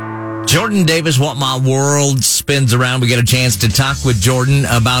Jordan Davis, What My World Spins Around. We get a chance to talk with Jordan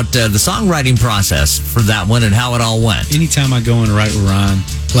about the songwriting process for that one and how it all went. Anytime I go in to write with Ryan,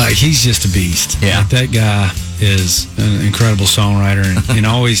 like, he's just a beast. Yeah. Like, that guy is an incredible songwriter and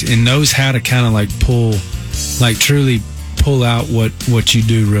always and knows how to kind of truly pull out what you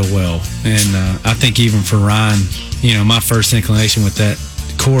do real well. And I think even for Ryan, my first inclination with that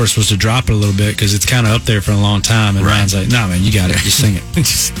chorus was to drop it a little bit because it's kind of up there for a long time. And Ryan's like, "No, man, you got it. Just sing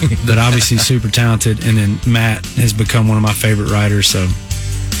it." But obviously super talented. And then Matt has become one of my favorite writers. So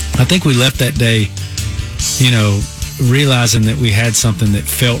I think we left that day, realizing that we had something that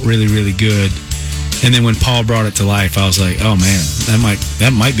felt really, really good. And then when Paul brought it to life, I was like, "Oh man,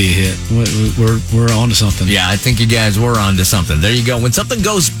 that might be a hit. We're on to something." Yeah, I think you guys were on to something. There you go. When something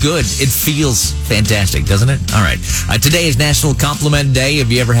goes good, it feels fantastic, doesn't it? All right. Today is National Compliment Day.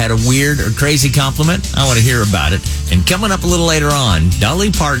 Have you ever had a weird or crazy compliment? I want to hear about it. And coming up a little later on, Dolly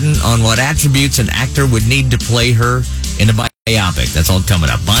Parton on what attributes an actor would need to play her in a biopic. That's all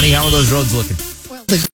coming up. Bonnie, how are those roads looking?